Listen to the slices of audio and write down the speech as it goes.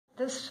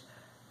This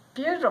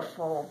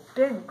beautiful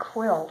big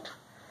quilt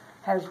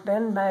has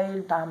been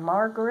made by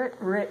Margaret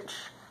Rich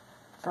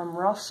from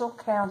Russell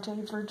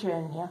County,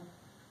 Virginia,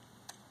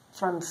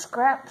 from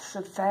scraps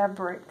of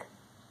fabric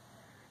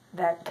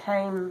that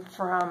came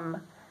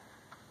from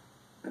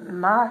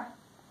my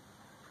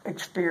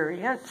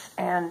experience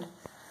and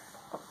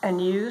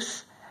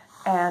use,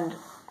 and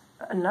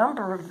a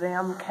number of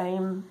them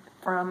came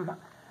from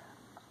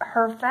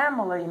her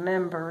family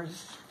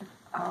members'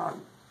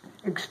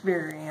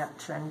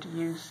 experience and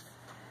use.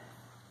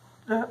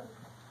 The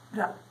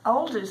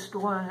oldest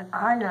one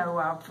I know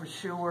of for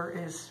sure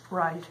is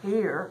right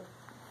here,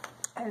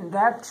 and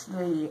that's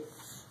the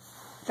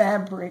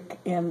fabric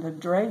in the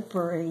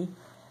drapery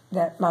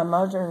that my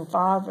mother and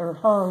father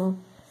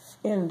hung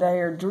in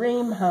their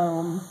dream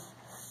home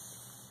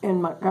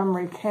in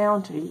Montgomery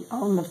County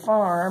on the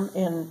farm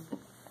in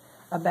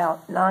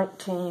about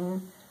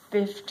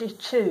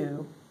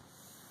 1952.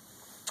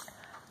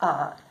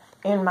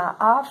 In my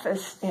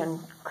office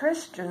in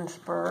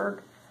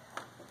Christiansburg,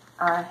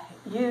 I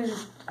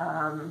used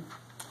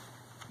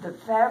the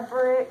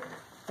fabric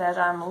that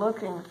I'm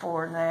looking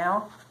for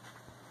now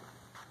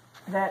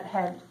that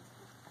had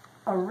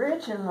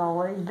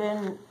originally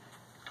been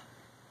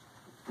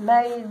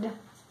made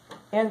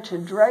into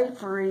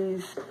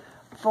draperies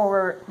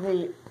for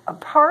the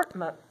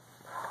apartment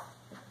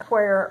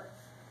where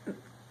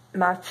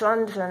my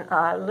sons and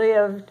I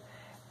lived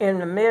in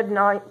the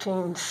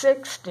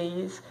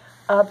mid-1960s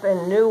up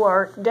in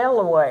Newark,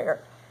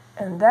 Delaware.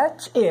 And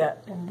that's it.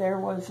 And there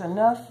was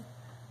enough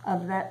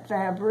of that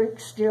fabric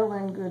still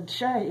in good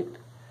shape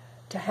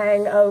to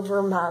hang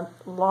over my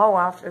law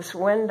office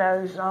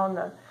windows on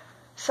the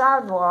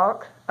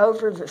sidewalk,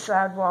 over the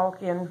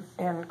sidewalk in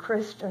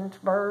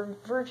Christiansburg,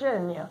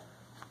 Virginia.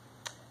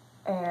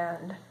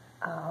 And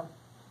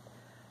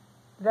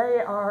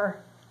they are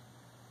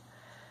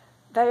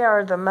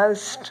the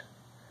most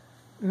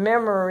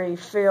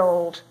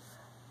memory-filled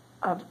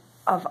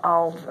of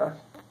all the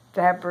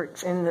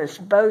fabrics in this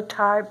bow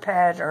tie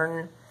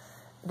pattern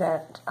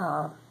that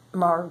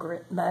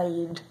Margaret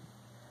made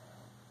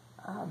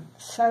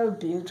so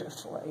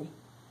beautifully.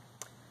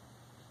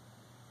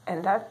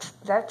 And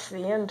that's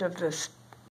the end of this